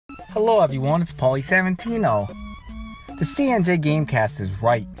Hello everyone, it's Pauly Sarantino. The CNJ GameCast is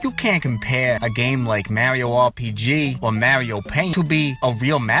right. You can't compare a game like Mario RPG or Mario Paint to be a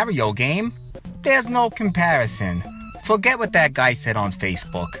real Mario game. There's no comparison. Forget what that guy said on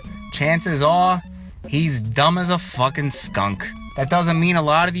Facebook. Chances are, he's dumb as a fucking skunk. That doesn't mean a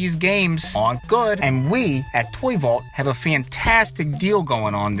lot of these games aren't good. And we at Toy Vault have a fantastic deal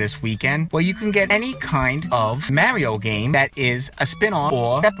going on this weekend where you can get any kind of Mario game that is a spin-off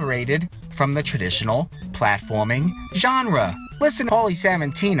or separated from the traditional platforming genre. Listen to Pauly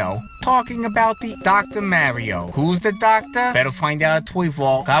Sarantino talking about the Dr. Mario. Who's the doctor? Better find out at Toy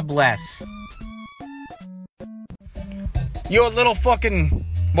Vault. God bless. You're a little fucking...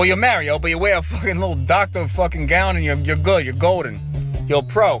 Well, you're Mario, but you wear a fucking little doctor fucking gown and you're good, you're golden. You're a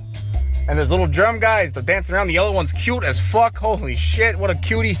pro. And there's little germ guys that dancing around, the other one's cute as fuck. Holy shit, what a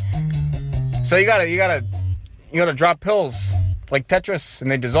cutie. So you gotta drop pills like Tetris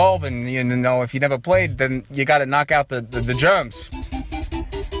and they dissolve, and you know, if you never played, then you gotta knock out the germs.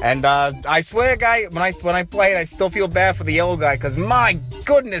 And I swear, guy, when I played, I still feel bad for the yellow guy, cause my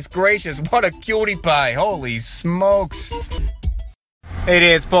goodness gracious, what a cutie pie. Holy smokes. Hey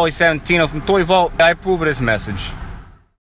there, it's Pauly Sarantino from Toy Vault. I approve of this message.